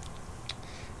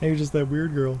 Hey, you're just that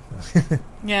weird girl.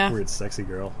 Yeah. Weird, sexy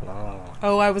girl.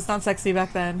 Oh, I was not sexy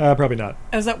back then. Probably not.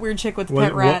 I was that weird chick with the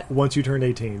pet rat. Once you turned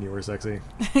 18, you were sexy.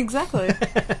 Exactly.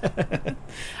 I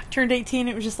turned 18,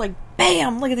 it was just like,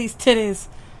 bam, look at these titties.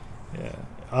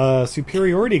 Yeah.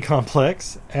 Superiority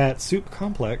Complex at Soup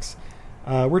Complex.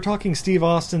 We're talking Steve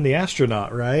Austin, the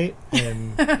astronaut, right?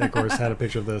 And, of course, had a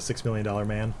picture of the $6 Million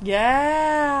Man.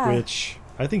 Yeah. Which,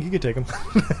 I think you could take him.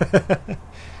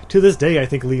 To this day, I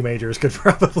think Lee Majors could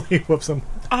probably whoop some.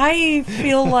 I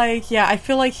feel like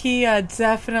he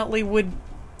definitely would.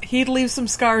 He'd leave some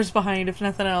scars behind, if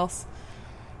nothing else.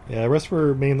 Yeah, the rest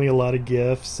were mainly a lot of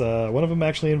gifs. One of them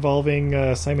actually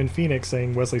involving Simon Phoenix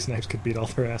saying Wesley Snipes could beat all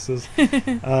their asses.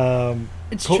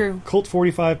 It's true. Cult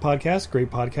 45 podcast,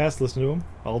 great podcast. Listen to them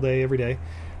all day, every day.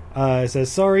 It says,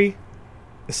 sorry,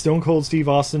 Stone Cold Steve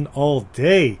Austin all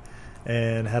day.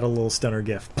 And had a little stunner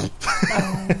gift.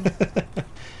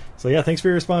 So yeah, thanks for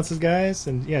your responses, guys,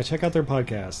 and yeah, check out their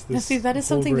podcast. Now, see, that is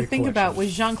something to think about.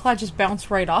 Was Jean-Claude just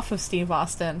bounced right off of Steve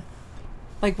Austin?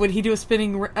 Like, would he do a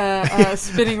spinning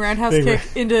roundhouse kick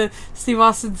into Steve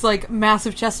Austin's like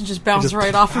massive chest and just bounce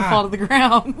right off and fall to the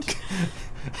ground?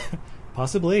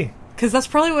 Possibly. Because that's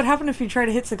probably what happened if you try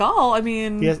to hit Seagal. I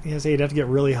mean, yes, you'd have to get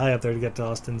really high up there to get to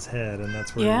Austin's head, and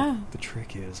that's where the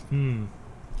trick is.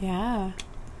 Yeah.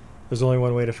 There's only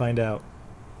one way to find out.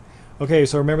 Okay,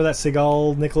 so remember that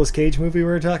Seagal Nicolas Cage movie we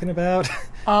were talking about?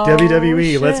 Oh,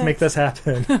 WWE, shit. let's make this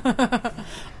happen.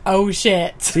 Oh,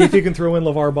 shit. See if you can throw in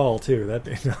LeVar Ball, too.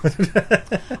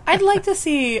 I'd like to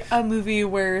see a movie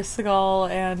where Seagal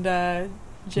and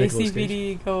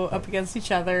JCVD go up against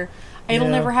each other. It'll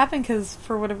never happen because,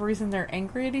 for whatever reason, they're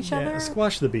angry at each other.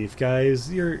 Squash the beef,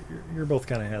 guys. You're both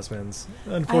kind of has-beens.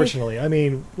 Unfortunately. I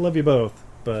mean, love you both,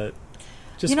 but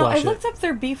just squash it. I looked up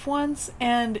their beef once,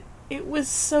 and it was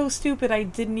so stupid I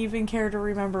didn't even care to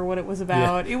remember what it was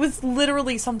about. Yeah. It was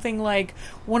literally something like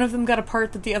one of them got a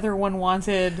part that the other one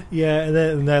wanted. Yeah, and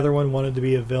then the other one wanted to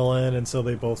be a villain, and so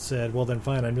they both said, well, then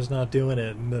fine, I'm just not doing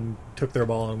it, and then took their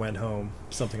ball and went home.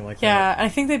 Something like that. Yeah, I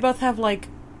think they both have, like,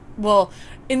 well,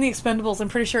 in the Expendables, I'm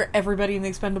pretty sure everybody in the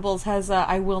Expendables has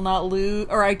I will not lose,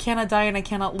 or I cannot die and I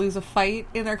cannot lose a fight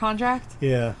in their contract.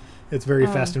 Yeah. It's very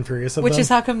Fast and Furious of which them. is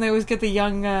how come they always get the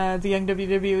young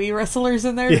WWE wrestlers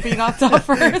in there to be knocked off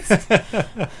first.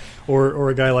 or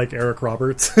a guy like Eric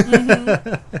Roberts.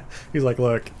 Mm-hmm. He's like,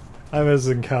 look, I'm as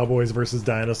in Cowboys versus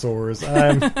Dinosaurs.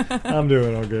 I'm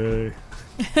doing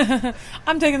okay.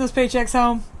 I'm taking those paychecks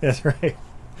home. That's right.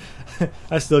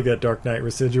 I still get Dark Knight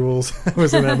residuals. I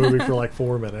was in that movie for like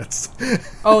 4 minutes.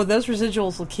 Oh, those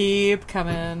residuals will keep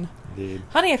coming. Indeed.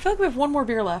 Honey, I feel like we have one more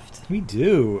beer left. We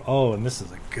do. Oh, and this is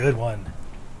a good one.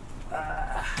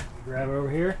 Grab it over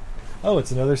here. Oh,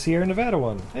 it's another Sierra Nevada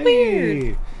one.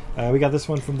 Hey! Weird. We got this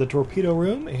one from the Torpedo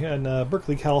Room in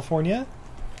Berkeley, California.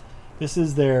 This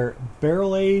is their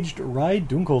barrel-aged Rye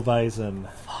Dunkelweizen.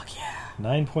 Fuck yeah.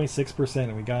 9.6%,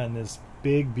 and we got in this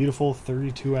big, beautiful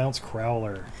 32-ounce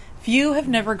crowler. If you have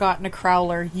never gotten a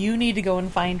crowler, you need to go and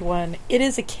find one. It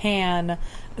is a can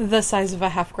the size of a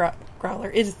half growler.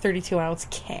 It is a 32-ounce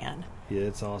can. Yeah,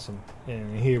 it's awesome.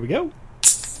 And here we go.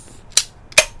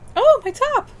 Oh, my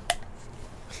top!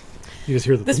 You just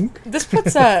hear the thunk. This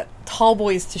puts tall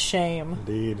boys to shame.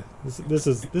 Indeed. This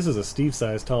is a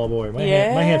Steve-sized tall boy. My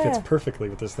hand fits perfectly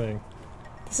with this thing.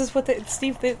 This is what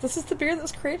this is the beer that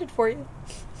was created for you.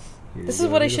 This is Here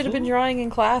what I should have been drawing in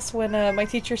class when my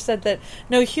teacher said that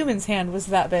no human's hand was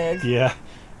that big. Yeah.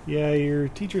 Yeah, your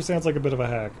teacher sounds like a bit of a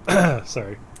hack.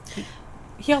 Sorry.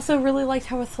 He also really liked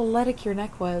how athletic your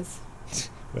neck was.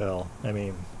 Well, I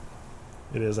mean,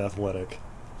 it is athletic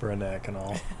for a neck and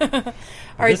all.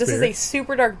 Alright, this is a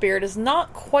super dark beer. It is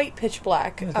not quite pitch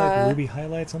black. It's like ruby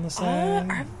highlights on the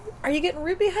side. Are you getting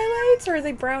ruby highlights or are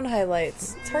they brown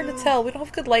highlights? It's hard to tell. We don't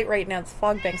have good light right now. It's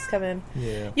fog banks come in.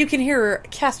 Yeah. You can hear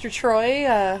Castor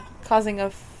Troy causing a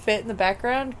fit in the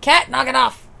background. Cat, knock it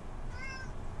off!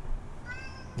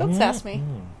 Don't sass me.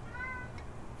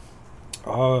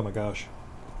 Oh my gosh.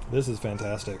 This is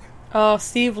fantastic. Oh,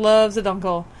 Steve loves a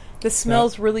Dunkel. This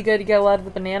smells really good. You got a lot of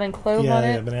the banana and clove on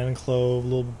it. Yeah, banana and clove, a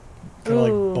little kind of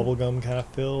like bubblegum kind of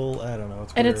feel. I don't know.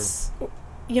 It's weird. And it's,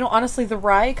 honestly, the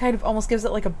rye kind of almost gives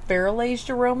it like a barrel-aged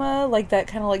aroma, like that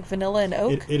kind of like vanilla and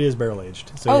oak. It is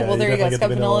barrel-aged. So, well, there you go. It's got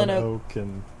vanilla and oak.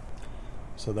 And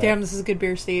so that, damn, this is a good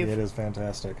beer, Steve. It is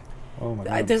fantastic. Oh my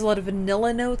god. There's a lot of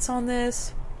vanilla notes on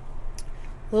this.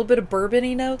 A little bit of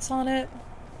bourbon-y notes on it.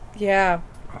 Yeah.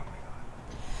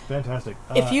 Fantastic.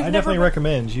 If you've I never definitely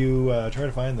recommend you try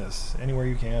to find this anywhere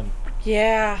you can.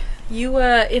 Yeah.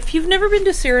 If you've never been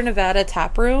to Sierra Nevada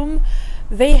Tap Room,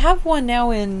 they have one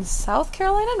now in North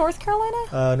Carolina, Mills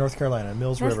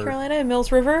River. North Carolina and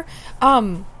Mills River.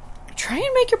 Try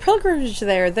and make your pilgrimage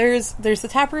there. There's the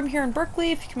tap room here in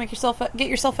Berkeley. If you can get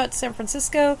yourself out to San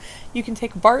Francisco, you can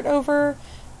take BART over,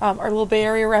 our little Bay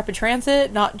Area rapid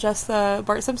transit, not just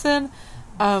BART Simpson.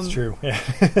 It's true. Yeah.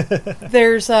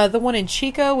 There's the one in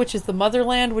Chico, which is the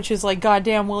Motherland, which is like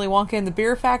goddamn Willy Wonka and the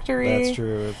Beer Factory. That's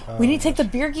true. We need to take the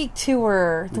Beer Geek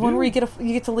tour, the one where you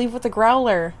get to leave with the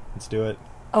growler. Let's do it.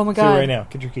 Oh my do god! it right now.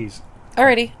 Get your keys.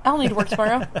 Alrighty, I'll need to work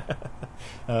tomorrow.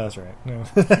 That's right. No.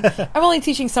 I'm only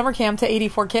teaching summer camp to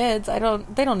 84 kids. They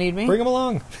don't need me. Bring them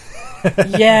along.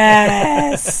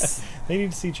 Yes. They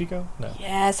need to see Chico? No.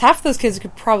 Yes, half those kids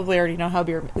could probably already know how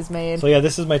beer is made. So yeah,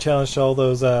 this is my challenge to all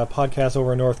those podcasts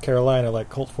over in North Carolina, like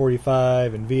Cult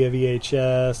 45 and Via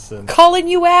VHS, and calling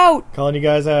you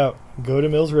guys out. Go to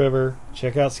Mills River,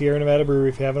 check out Sierra Nevada Brewery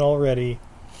if you haven't already.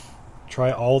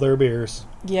 Try all their beers.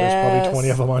 Yes. There's probably 20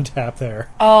 of them on tap there.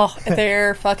 Oh,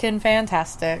 they're fucking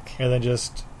fantastic. And then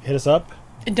just hit us up.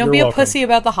 And don't be a pussy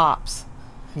about the hops.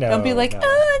 No, don't be like, no.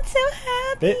 oh, I'm so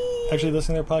happy. Actually,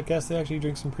 listening to their podcast, they actually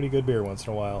drink some pretty good beer once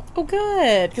in a while. Oh,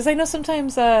 good. Because I know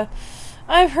sometimes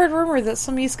I've heard rumor that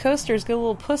some East Coasters get a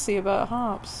little pussy about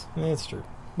hops. It's true.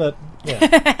 But,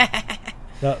 yeah.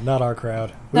 not our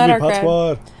crowd. Not our crowd.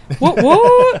 Squad.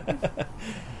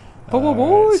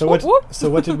 What? So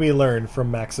what did we learn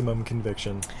from Maximum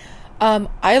Conviction?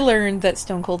 I learned that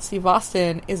Stone Cold Steve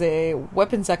Austin is a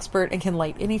weapons expert and can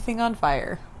light anything on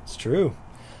fire. It's true.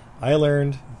 I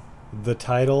learned the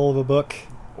title of a book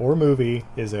or movie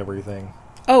is everything.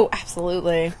 Oh,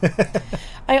 absolutely.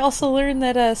 I also learned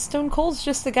that Stone Cold's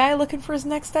just a guy looking for his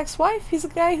next ex-wife. He's a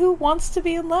guy who wants to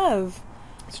be in love.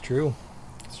 It's true.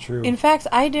 It's true. In fact,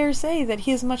 I dare say that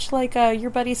he is much like your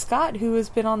buddy Scott, who has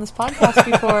been on this podcast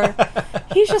before.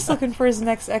 He's just looking for his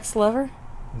next ex-lover.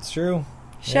 It's true.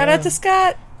 Shout out to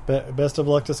Scott. Best of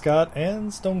luck to Scott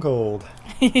and Stone Cold.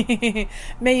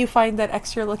 May you find that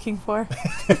ex you're looking for.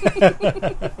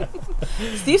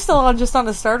 Steve's still on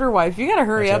a starter wife. You gotta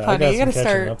hurry up, honey. You gotta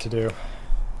start. Up to do.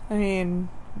 I mean,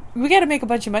 we gotta make a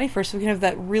bunch of money first so we can have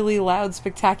that really loud,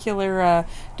 spectacular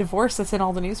divorce that's in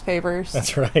all the newspapers.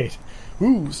 That's right.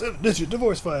 Ooh, 7-digit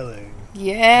divorce filing.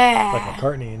 Yeah. Like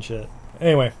McCartney and shit.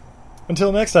 Anyway.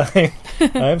 Until next time,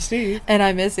 I'm Steve. And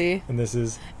I'm Izzy. And this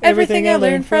is Everything I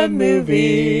Learned from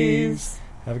Movies.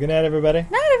 Have a good night, everybody.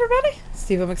 Night, everybody.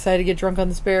 Steve, I'm excited to get drunk on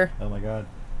this beer. Oh, my God.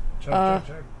 Chug, chug,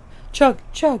 chug. Chug,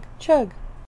 chug, chug.